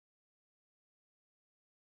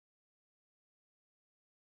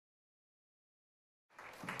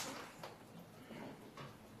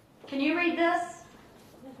Can you read this?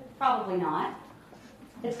 Probably not.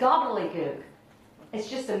 It's gobbledygook. It's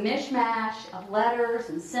just a mishmash of letters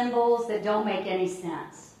and symbols that don't make any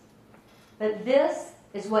sense. But this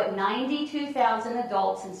is what 92,000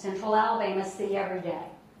 adults in Central Alabama see every day.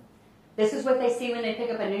 This is what they see when they pick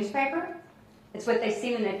up a newspaper. It's what they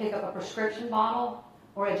see when they pick up a prescription bottle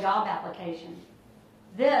or a job application.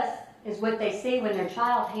 This is what they see when their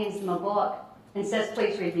child hands them a book and says,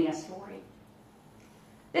 please read me a story.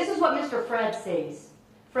 This is what Mr. Fred sees.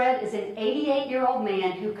 Fred is an 88-year-old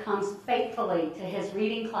man who comes faithfully to his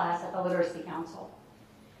reading class at the Literacy Council.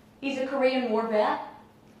 He's a Korean War vet,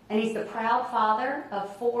 and he's the proud father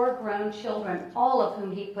of 4 grown children, all of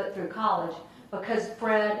whom he put through college because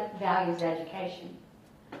Fred values education.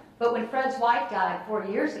 But when Fred's wife died 4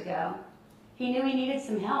 years ago, he knew he needed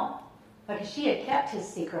some help because she had kept his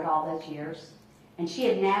secret all those years, and she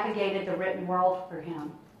had navigated the written world for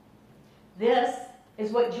him. This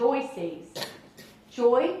is what Joy sees.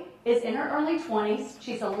 Joy is in her early 20s.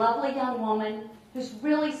 She's a lovely young woman who's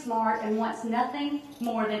really smart and wants nothing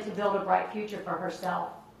more than to build a bright future for herself.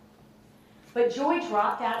 But Joy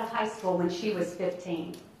dropped out of high school when she was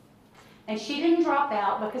 15. And she didn't drop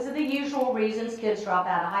out because of the usual reasons kids drop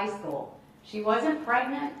out of high school. She wasn't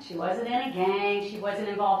pregnant, she wasn't in a gang, she wasn't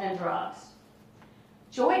involved in drugs.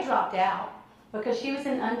 Joy dropped out because she was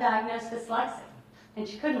an undiagnosed dyslexic and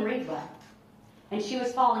she couldn't read well. And she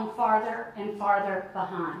was falling farther and farther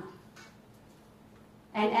behind.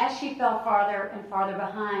 And as she fell farther and farther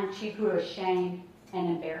behind, she grew ashamed and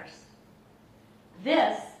embarrassed.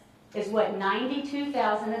 This is what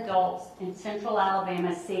 92,000 adults in Central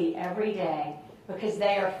Alabama see every day because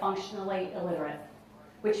they are functionally illiterate,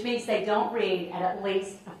 which means they don't read at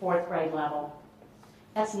least a 4th grade level.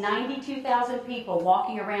 That's 92,000 people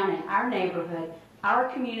walking around in our neighborhood, our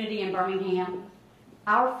community in Birmingham,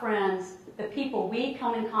 our friends, the people we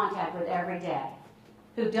come in contact with every day,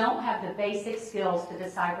 who don't have the basic skills to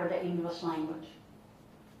decipher the English language.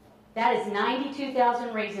 That is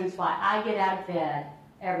 92,000 reasons why I get out of bed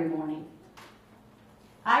every morning.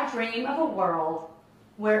 I dream of a world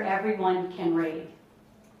where everyone can read.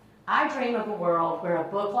 I dream of a world where a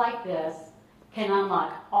book like this can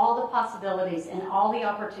unlock all the possibilities and all the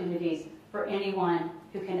opportunities for anyone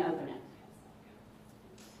who can open it.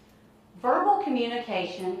 Verbal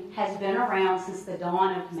communication has been around since the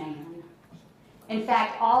dawn of man. In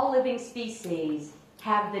fact, all living species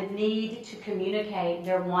have the need to communicate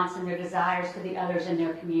their wants and their desires to the others in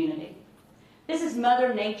their community. This is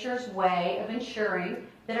Mother Nature's way of ensuring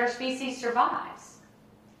that our species survives.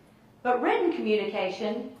 But written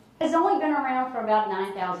communication has only been around for about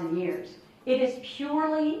 9,000 years. It is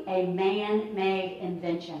purely a man-made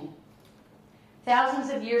invention. Thousands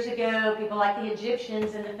of years ago, people like the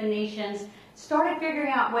Egyptians and the Phoenicians started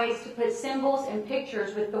figuring out ways to put symbols and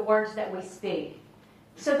pictures with the words that we speak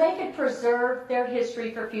so they could preserve their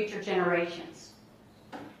history for future generations.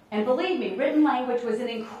 And believe me, written language was an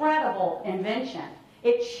incredible invention.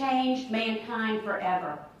 It changed mankind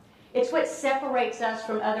forever. It's what separates us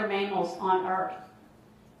from other mammals on Earth.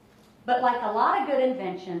 But like a lot of good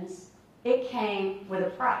inventions, it came with a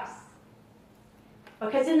price.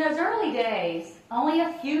 Because in those early days, only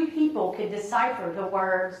a few people could decipher the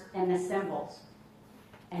words and the symbols.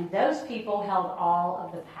 And those people held all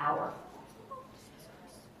of the power.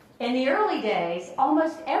 In the early days,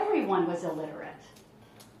 almost everyone was illiterate.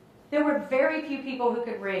 There were very few people who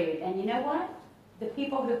could read. And you know what? The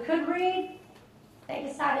people who could read, they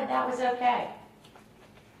decided that was okay.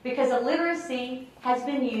 Because illiteracy has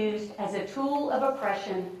been used as a tool of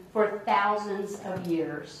oppression for thousands of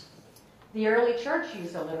years. The early church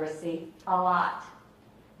used illiteracy a lot.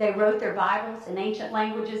 They wrote their Bibles in ancient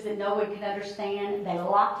languages that no one could understand. They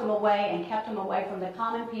locked them away and kept them away from the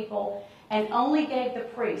common people and only gave the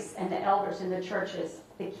priests and the elders in the churches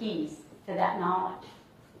the keys to that knowledge.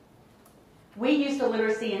 We used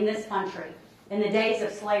illiteracy in this country in the days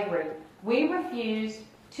of slavery. We refused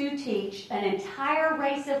to teach an entire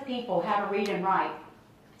race of people how to read and write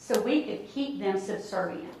so we could keep them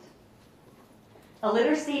subservient.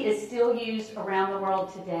 Illiteracy is still used around the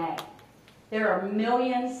world today. There are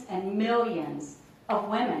millions and millions of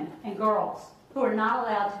women and girls who are not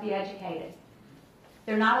allowed to be educated.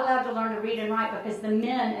 They're not allowed to learn to read and write because the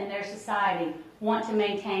men in their society want to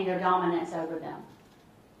maintain their dominance over them.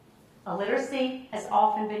 Illiteracy has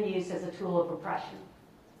often been used as a tool of oppression.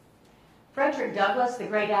 Frederick Douglass, the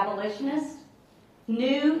great abolitionist,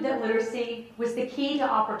 knew that literacy was the key to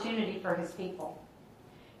opportunity for his people.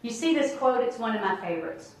 You see this quote, it's one of my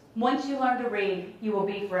favorites. Once you learn to read, you will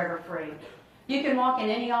be forever free. You can walk in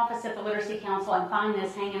any office at the Literacy Council and find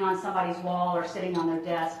this hanging on somebody's wall or sitting on their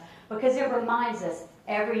desk because it reminds us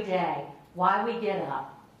every day why we get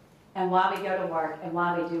up and why we go to work and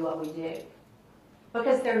why we do what we do.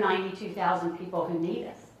 Because there are 92,000 people who need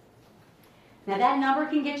us. Now that number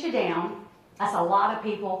can get you down. That's a lot of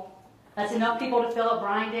people. That's enough people to fill up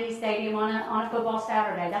Bryant-Denny Stadium on a football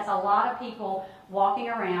Saturday. That's a lot of people walking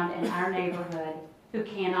around in our neighborhood who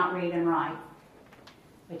cannot read and write.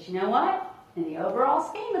 But you know what? In the overall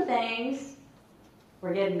scheme of things,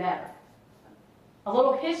 we're getting better. A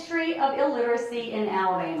little history of illiteracy in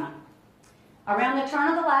Alabama. Around the turn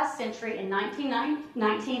of the last century, in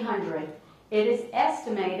 1900, it is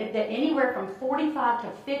estimated that anywhere from 45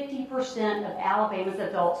 to 50% of Alabama's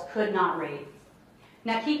adults could not read.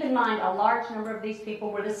 Now keep in mind, a large number of these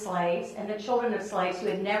people were the slaves and the children of slaves who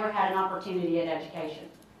had never had an opportunity at education.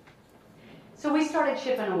 So we started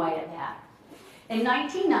chipping away at that. In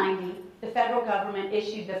 1990, the federal government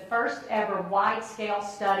issued the first ever wide-scale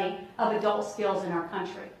study of adult skills in our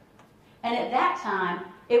country. And at that time,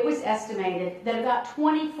 it was estimated that about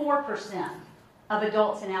 24% of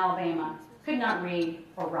adults in Alabama could not read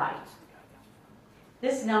or write.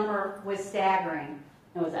 This number was staggering.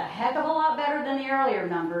 It was a heck of a lot better than the earlier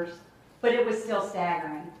numbers, but it was still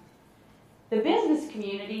staggering. The business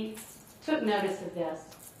community took notice of this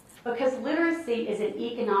because literacy is an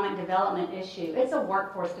economic development issue. It's a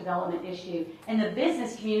workforce development issue, and the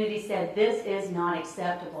business community said this is not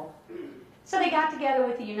acceptable. So they got together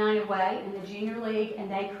with the United Way and the Junior League,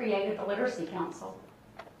 and they created the Literacy Council.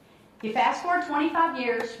 You fast forward 25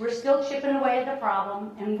 years, we're still chipping away at the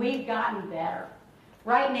problem, and we've gotten better.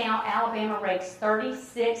 Right now, Alabama ranks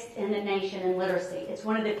 36th in the nation in literacy. It's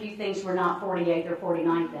one of the few things we're not 48th or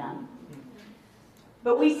 49th in.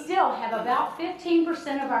 But we still have about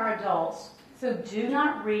 15% of our adults who do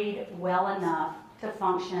not read well enough to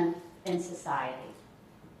function in society.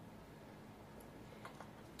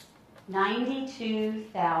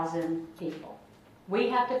 92,000 people. We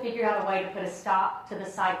have to figure out a way to put a stop to the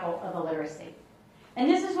cycle of illiteracy. And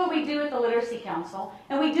this is what we do at the Literacy Council,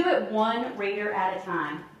 and we do it one reader at a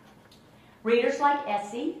time. Readers like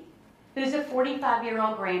Essie, who's a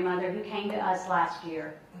 45-year-old grandmother who came to us last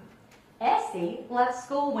year. Essie left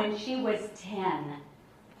school when she was 10.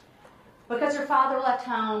 Because her father left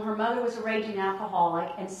home, her mother was a raging alcoholic,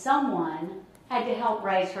 and someone had to help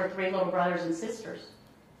raise her 3 little brothers and sisters.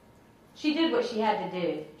 She did what she had to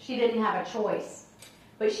do. She didn't have a choice.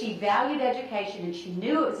 But she valued education, and she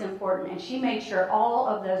knew it was important, and she made sure all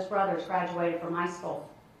of those brothers graduated from high school.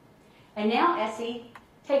 And now Essie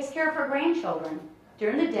takes care of her grandchildren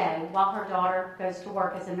during the day while her daughter goes to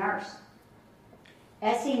work as a nurse.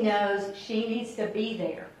 Essie knows she needs to be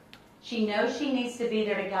there. She knows she needs to be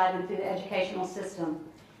there to guide them through the educational system.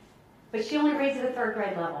 But she only reads at the 3rd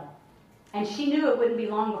grade level. And she knew it wouldn't be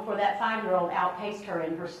long before that 5-year-old outpaced her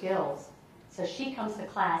in her skills. So she comes to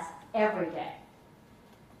class every day,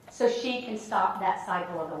 so she can stop that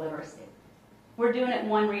cycle of illiteracy. We're doing it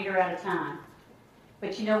one reader at a time.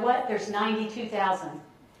 But you know what? There's 92,000.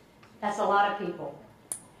 That's a lot of people.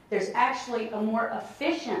 There's actually a more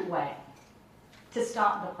efficient way to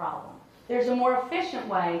stop the problem. There's a more efficient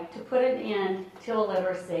way to put an end to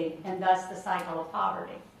illiteracy and thus the cycle of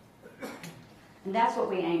poverty. And that's what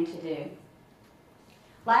we aim to do.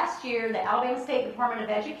 Last year, the Alabama State Department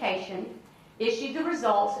of Education issued the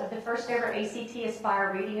results of the first ever ACT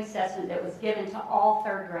Aspire reading assessment that was given to all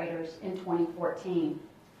 3rd graders in 2014.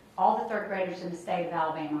 All the 3rd graders in the state of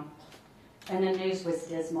Alabama. And the news was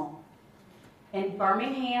dismal. In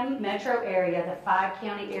Birmingham metro area, the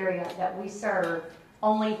 5-county area that we serve,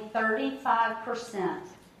 only 35%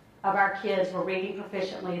 of our kids were reading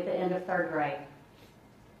proficiently at the end of 3rd grade.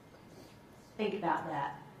 Think about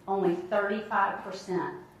that. Only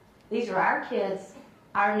 35%. These are our kids,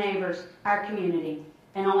 our neighbors, our community,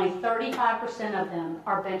 and only 35% of them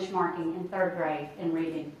are benchmarking in 3rd grade in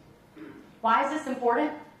reading. Why is this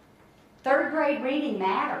important? 3rd grade reading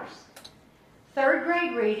matters. 3rd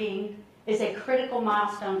grade reading is a critical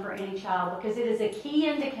milestone for any child because it is a key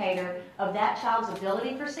indicator of that child's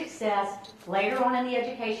ability for success later on in the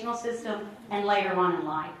educational system and later on in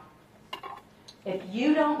life. If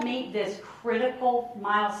you don't meet this critical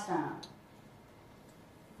milestone,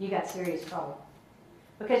 you got serious trouble.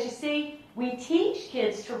 Because you see, we teach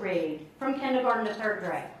kids to read from kindergarten to 3rd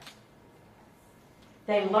grade.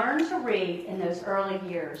 They learn to read in those early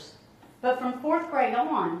years. But from 4th grade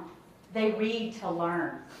on, they read to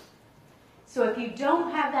learn. So if you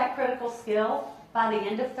don't have that critical skill by the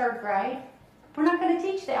end of 3rd grade, we're not going to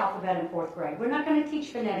teach the alphabet in 4th grade. We're not going to teach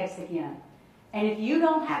phonetics again. And if you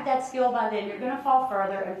don't have that skill by then, you're going to fall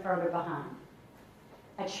further and further behind.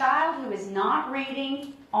 A child who is not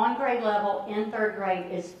reading on grade level in 3rd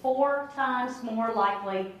grade is 4 times more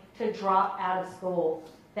likely to drop out of school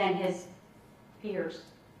than his peers.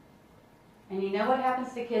 And you know what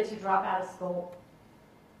happens to kids who drop out of school?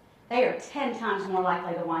 They are 10 times more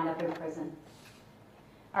likely to wind up in prison.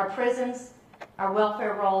 Our prisons, our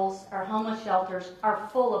welfare rolls, our homeless shelters are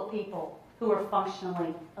full of people who are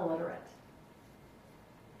functionally illiterate.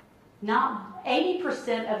 Not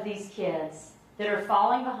 80% of these kids that are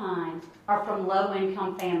falling behind are from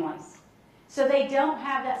low-income families. So they don't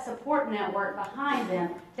have that support network behind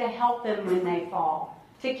them to help them when they fall,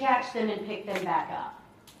 to catch them and pick them back up.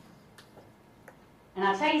 And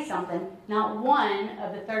I'll tell you something, not one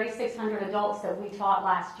of the 3,600 adults that we taught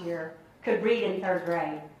last year could read in 3rd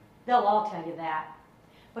grade. They'll all tell you that.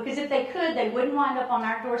 Because if they could, they wouldn't wind up on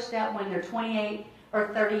our doorstep when they're 28 or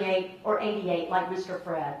 38 or 88 like Mr.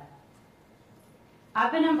 Fred.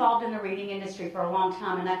 I've been involved in the reading industry for a long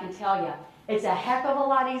time, and I can tell you, it's a heck of a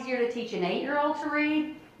lot easier to teach an 8-year-old to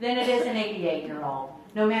read than it is an 88-year-old,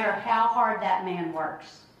 no matter how hard that man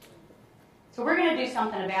works. So we're going to do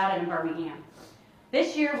something about it in Birmingham.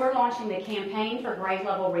 This year, we're launching the Campaign for Grade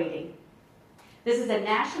Level Reading. This is a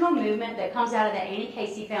national movement that comes out of the Annie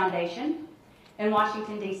Casey Foundation in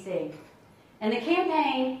Washington, D.C. And the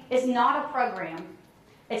campaign is not a program.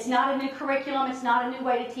 It's not a new curriculum. It's not a new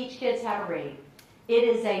way to teach kids how to read. It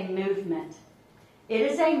is a movement. It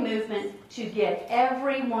is a movement to get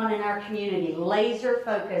everyone in our community laser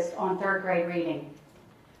focused on 3rd grade reading.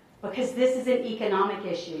 Because this is an economic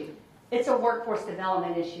issue. It's a workforce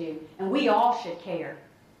development issue, and we all should care.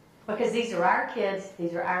 Because these are our kids,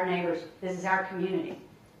 these are our neighbors, this is our community.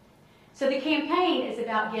 So the campaign is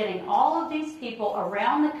about getting all of these people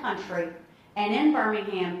around the country and in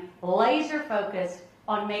Birmingham laser focused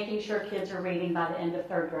on making sure kids are reading by the end of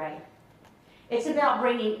 3rd grade. It's about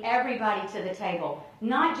bringing everybody to the table,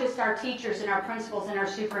 not just our teachers and our principals and our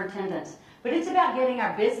superintendents, but it's about getting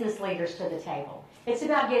our business leaders to the table. It's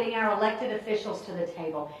about getting our elected officials to the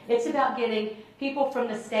table. It's about getting people from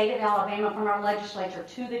the state of Alabama, from our legislature,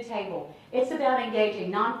 to the table. It's about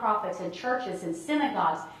engaging nonprofits and churches and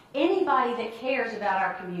synagogues, anybody that cares about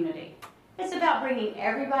our community. It's about bringing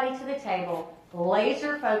everybody to the table,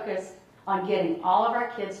 laser focused on getting all of our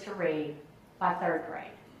kids to read by 3rd grade.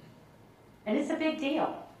 And it's a big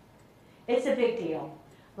deal. It's a big deal.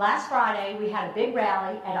 Last Friday, we had a big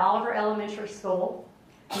rally at Oliver Elementary School.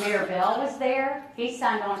 Mayor Bell was there. He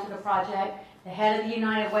signed on to the project. The head of the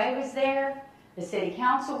United Way was there. The city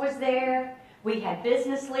council was there. We had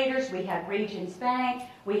business leaders. We had Regions Bank.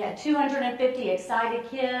 We had 250 excited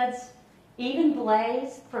kids. Even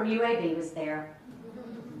Blaze from UAB was there.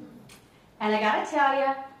 And I got to tell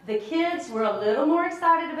you, the kids were a little more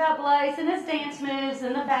excited about Blaze and his dance moves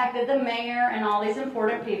than the fact that the mayor and all these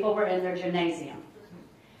important people were in their gymnasium.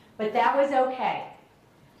 But that was okay,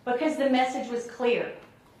 because the message was clear.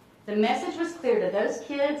 The message was clear to those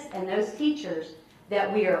kids and those teachers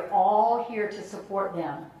that we are all here to support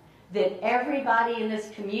them, that everybody in this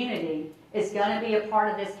community is going to be a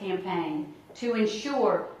part of this campaign to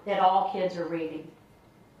ensure that all kids are reading.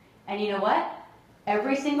 And you know what?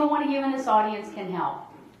 Every single one of you in this audience can help.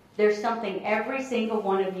 There's something every single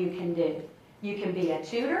one of you can do. You can be a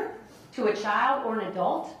tutor to a child or an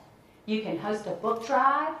adult. You can host a book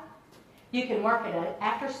drive. You can work at an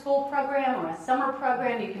after-school program or a summer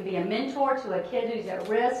program. You can be a mentor to a kid who's at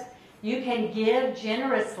risk. You can give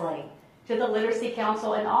generously to the Literacy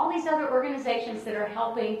Council and all these other organizations that are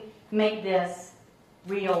helping make this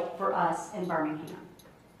real for us in Birmingham.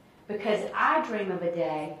 Because I dream of a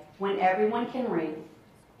day when everyone can read,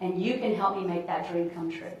 and you can help me make that dream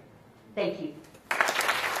come true. Thank you.